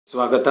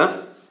ಸ್ವಾಗತ.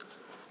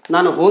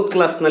 ನಾನು ಹೋದ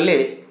ಕ್ಲಾಸ್ನಲ್ಲಿ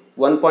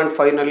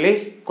 1.5 ನಲ್ಲಿ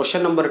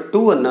ಕ್ವೆಶ್ಚನ್ ನಂಬರ್ 2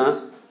 ಅನ್ನು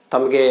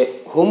ತಮಗೆ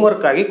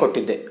ಹೋಮ್ವರ್ಕ್ ಆಗಿ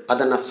ಕೊಟ್ಟಿದ್ದೆ.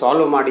 ಅದನ್ನು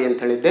ಸಾಲ್ವ್ ಮಾಡಿ ಅಂತ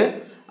ಹೇಳಿದ್ದೆ.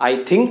 ಐ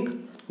ಥಿಂಕ್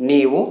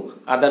ನೀವು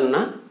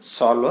ಅದನ್ನು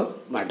ಸಾಲ್ವ್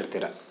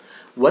ಮಾಡಿರ್ತೀರ.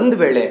 ಒಂದು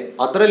ವೇಳೆ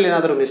ಅದರಲ್ಲಿ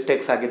ಏನಾದರೂ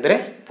ಮಿಸ್ಟೇಕ್ಸ್ ಆಗಿದ್ದರೆ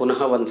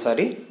ಪುನಃ ಒಂದು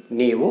ಸಾರಿ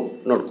ನೀವು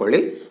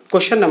ನೋಡ್ಕೊಳ್ಳಿ.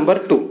 ಕ್ವೆಶ್ಚನ್ ನಂಬರ್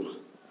 2,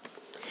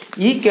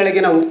 ಈ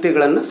ಕೆಳಗಿನ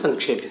ಉಕ್ತಿಗಳನ್ನು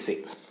ಸಂಕ್ಷೇಪಿಸಿ.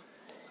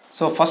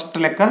 ಸೊ ಫಸ್ಟ್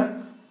ಲೆಕ್ಕ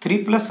 3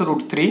 +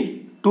 √3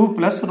 2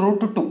 +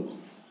 √2.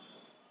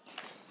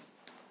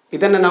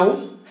 ಇದನ್ನು ನಾವು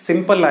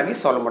ಸಿಂಪಲ್ ಆಗಿ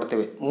ಸಾಲ್ವ್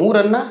ಮಾಡ್ತೇವೆ.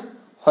 3ಅನ್ನು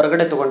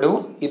ಹೊರಗಡೆ ತೊಗೊಂಡೆವು,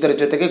 ಇದರ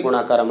ಜೊತೆಗೆ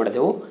ಗುಣಾಕಾರ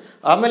ಮಾಡಿದೆವು.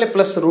 ಆಮೇಲೆ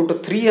ಪ್ಲಸ್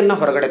 √3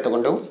 ಹೊರಗಡೆ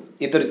ತೊಗೊಂಡೆವು,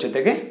 ಇದರ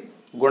ಜೊತೆಗೆ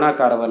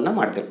ಗುಣಾಕಾರವನ್ನು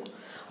ಮಾಡಿದೆವು.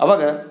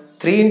 ಆವಾಗ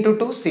 3 ×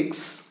 2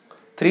 6,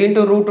 3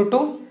 ×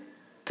 √2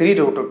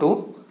 3√2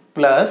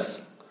 plus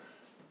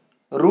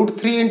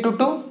 √3 ×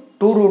 2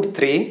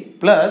 2√3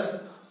 plus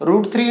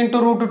 √3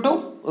 × √2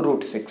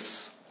 √6.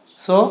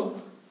 So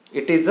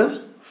it is a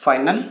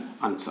final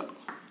answer.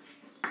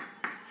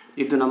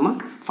 ಇದು ನಮ್ಮ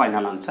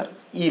ಫೈನಲ್ ಆನ್ಸರ್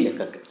ಈ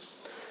ಲೆಕ್ಕಕ್ಕೆ.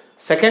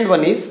 Second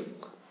one is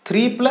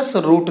 3 +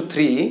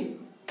 √3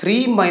 3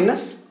 -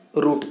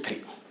 √3.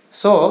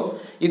 ಸೊ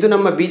ಇದು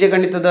ನಮ್ಮ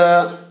ಬೀಜಗಣಿತದ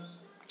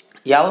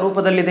ಯಾವ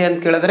ರೂಪದಲ್ಲಿದೆ ಅಂತ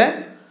ಕೇಳಿದ್ರೆ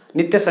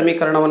ನಿತ್ಯ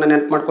ಸಮೀಕರಣವನ್ನು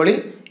ನೆನಪು ಮಾಡ್ಕೊಳ್ಳಿ.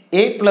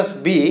 a +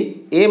 b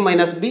a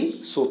 - b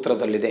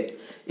ಸೂತ್ರದಲ್ಲಿದೆ.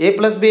 a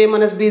 + b a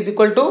 - b =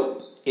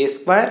 a²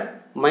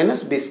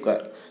 - b².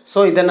 So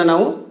ಇದನ್ನು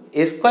ನಾವು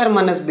a²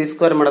 -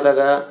 b²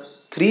 ಮಾಡಿದಾಗ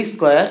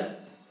 3²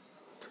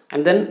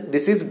 and then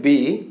this is b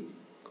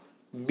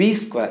b²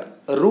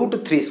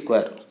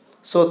 √3².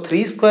 So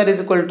 3²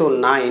 =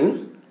 9,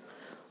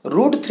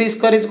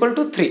 √3²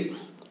 = 3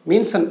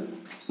 means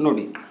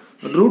ನೋಡಿ,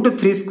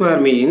 √3²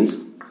 ಮೀನ್ಸ್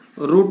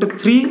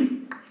 √3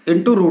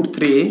 ×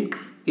 √3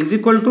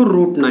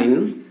 =√9,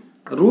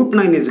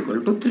 √9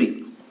 = 3.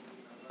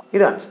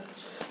 ಇದು answer.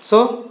 So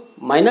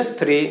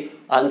 -3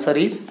 answer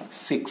is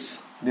 6.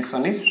 This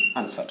one is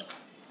answer.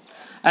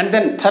 And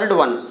then third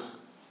one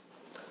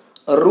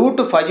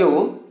 √5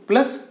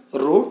 +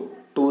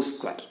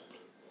 √2².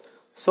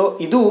 So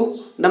ಇದು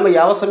ನಮ್ಮ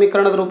ಯಾವ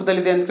ಸಮೀಕರಣದ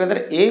ರೂಪದಲ್ಲಿದೆ ಅಂತ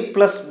ಕೇಳಿದ್ರೆ a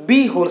 +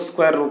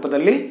 b²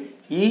 ರೂಪದಲ್ಲಿ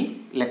ಈ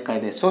ಲೆಕ್ಕ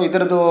ಇದೆ. ಸೊ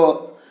ಇದರದ್ದು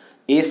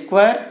a²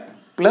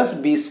 +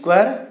 b²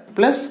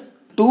 +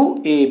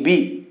 2ab.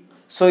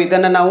 ಸೊ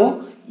ಇದನ್ನು ನಾವು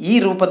ಈ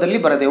ರೂಪದಲ್ಲಿ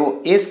ಬರೆದೆವು.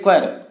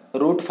 a²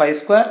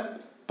 √5²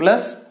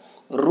 plus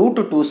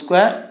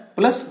 √2²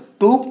 plus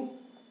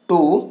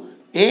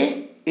 2a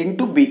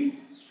 × b.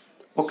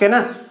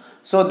 ಓಕೆನಾ?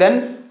 So then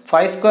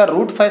 5²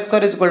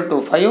 √5²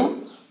 = 5,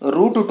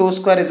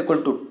 √2²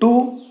 = 2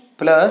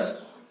 plus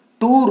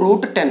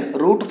 2√10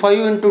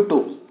 √5 × 2.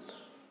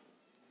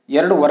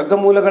 ಎರಡು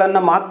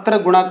ವರ್ಗಮೂಲಗಳನ್ನು ಮಾತ್ರ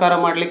ಗುಣಾಕಾರ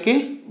ಮಾಡಲಿಕ್ಕೆ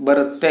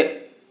ಬರುತ್ತೆ.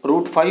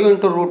 √5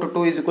 ×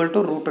 √2 =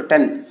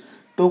 √10,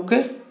 2ಕ್ಕೆ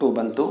 2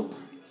 ಬಂತು.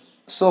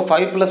 So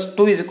 5 +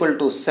 2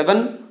 = 7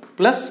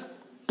 plus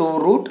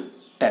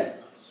 2√10.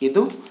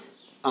 ಇದು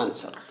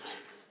ಆನ್ಸರ್.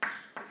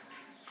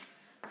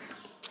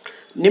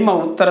 ನಿಮ್ಮ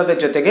ಉತ್ತರದ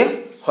ಜೊತೆಗೆ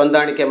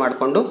ಹೊಂದಾಣಿಕೆ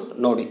ಮಾಡಿಕೊಂಡು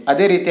ನೋಡಿ.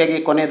 ಅದೇ ರೀತಿಯಾಗಿ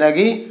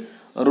ಕೊನೆಯದಾಗಿ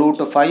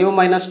 √5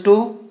 - 2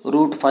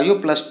 √5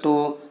 + 2,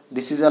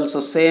 this is also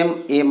same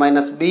a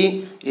 - b,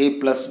 a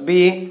 + b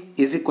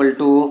 = a²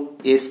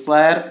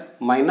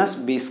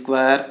 - b².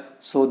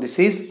 so this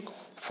is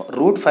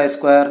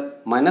 √5²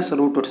 -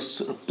 √2²,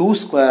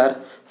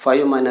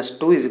 5 -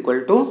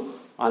 2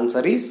 =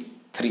 answer is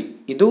 3.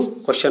 ಇದು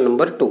ಕ್ವೆಶ್ಚನ್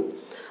ನಂಬರ್ 2.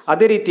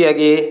 ಅದೇ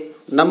ರೀತಿಯಾಗಿ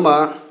ನಮ್ಮ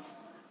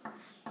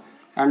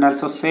and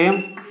also same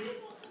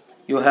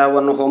you have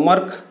one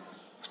homework,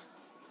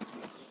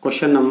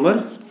 question number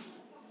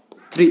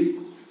 3.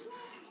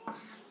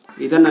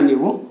 ಇದನ್ನು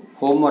ನೀವು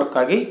ಹೋಮ್ವರ್ಕ್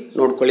ಆಗಿ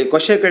ನೋಡ್ಕೊಳ್ಳಿ.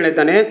 ಕ್ವೆಶ್ಚನ್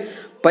ಕೇಳಿದ್ದಾನೆ,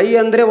 ಪೈ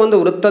ಅಂದರೆ ಒಂದು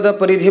ವೃತ್ತದ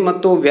ಪರಿಧಿ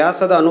ಮತ್ತು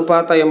ವ್ಯಾಸದ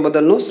ಅನುಪಾತ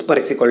ಎಂಬುದನ್ನು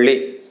ಸ್ಮರಿಸಿಕೊಳ್ಳಿ.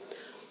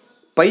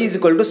 Pi =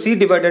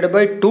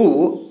 c/2.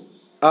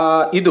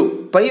 ಇದು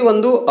ಪೈ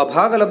ಒಂದು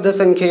ಅಭಾಗಲಬ್ಧ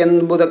ಸಂಖ್ಯೆ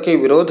ಎಂಬುದಕ್ಕೆ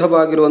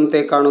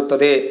ವಿರೋಧವಾಗಿರುವಂತೆ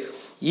ಕಾಣುತ್ತದೆ.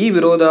 ಈ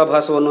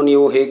ವಿರೋಧಾಭಾಸವನ್ನು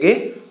ನೀವು ಹೇಗೆ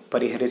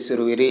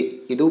ಪರಿಹರಿಸಿರುವಿರಿ?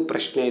 ಇದು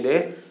ಪ್ರಶ್ನೆ ಇದೆ.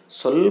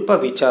 ಸ್ವಲ್ಪ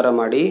ವಿಚಾರ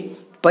ಮಾಡಿ.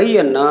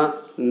 ಪೈಯನ್ನು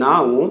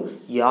ನಾವು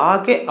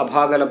ಯಾಕೆ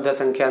ಅಭಾಗಲಬ್ಧ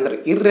ಸಂಖ್ಯೆ ಅಂದರೆ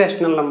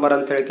ಇರ್ರ್ಯಾಷನಲ್ ನಂಬರ್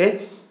ಅಂತ ಹೇಳಿಕೆ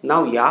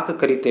ನಾವು ಯಾಕೆ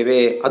ಕರಿತೇವೆ?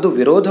 ಅದು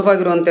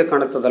ವಿರೋಧವಾಗಿರುವಂತೆ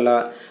ಕಾಣುತ್ತದಲ್ಲ,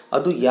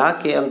 ಅದು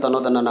ಯಾಕೆ ಅಂತ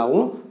ಅನ್ನೋದನ್ನು ನಾವು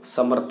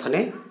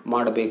ಸಮರ್ಥನೆ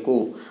ಮಾಡಬೇಕು.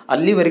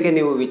 ಅಲ್ಲಿವರೆಗೆ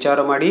ನೀವು ವಿಚಾರ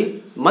ಮಾಡಿ.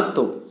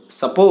 ಮತ್ತು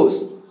suppose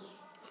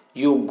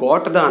you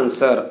got the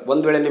answer,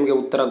 ಒಂದು ವೇಳೆ ನಿಮಗೆ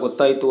ಉತ್ತರ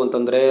ಗೊತ್ತಾಯಿತು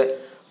ಅಂತಂದರೆ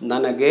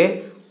ನನಗೆ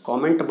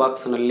ಕಾಮೆಂಟ್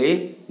ಬಾಕ್ಸ್ನಲ್ಲಿ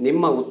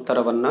ನಿಮ್ಮ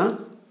ಉತ್ತರವನ್ನು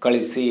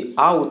ಕಳಿಸಿ.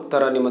 ಆ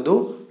ಉತ್ತರ ನಿಮ್ಮದು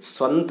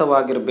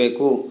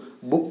ಸ್ವಂತವಾಗಿರಬೇಕು.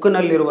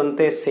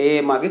 ಬುಕ್ನಲ್ಲಿರುವಂತೆ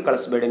ಸೇಮ್ ಆಗಿ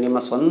ಕಳಿಸ್ಬೇಡಿ. ನಿಮ್ಮ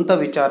ಸ್ವಂತ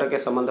ವಿಚಾರಕ್ಕೆ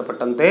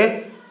ಸಂಬಂಧಪಟ್ಟಂತೆ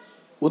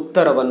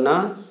ಉತ್ತರವನ್ನು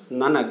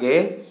ನನಗೆ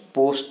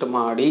ಪೋಸ್ಟ್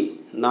ಮಾಡಿ,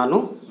 ನಾನು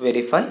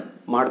ವೆರಿಫೈ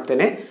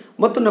ಮಾಡ್ತೇನೆ.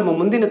 ಮತ್ತು ನಮ್ಮ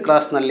ಮುಂದಿನ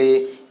ಕ್ಲಾಸ್ನಲ್ಲಿ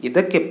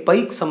ಇದಕ್ಕೆ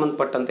ಪೈಗೆ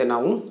ಸಂಬಂಧಪಟ್ಟಂತೆ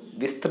ನಾವು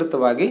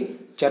ವಿಸ್ತೃತವಾಗಿ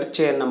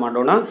ಚರ್ಚೆಯನ್ನು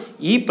ಮಾಡೋಣ.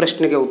 ಈ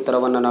ಪ್ರಶ್ನೆಗೆ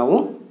ಉತ್ತರವನ್ನು ನಾವು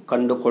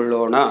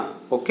ಕಂಡುಕೊಳ್ಳೋಣ.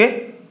 Okay,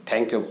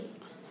 thank you.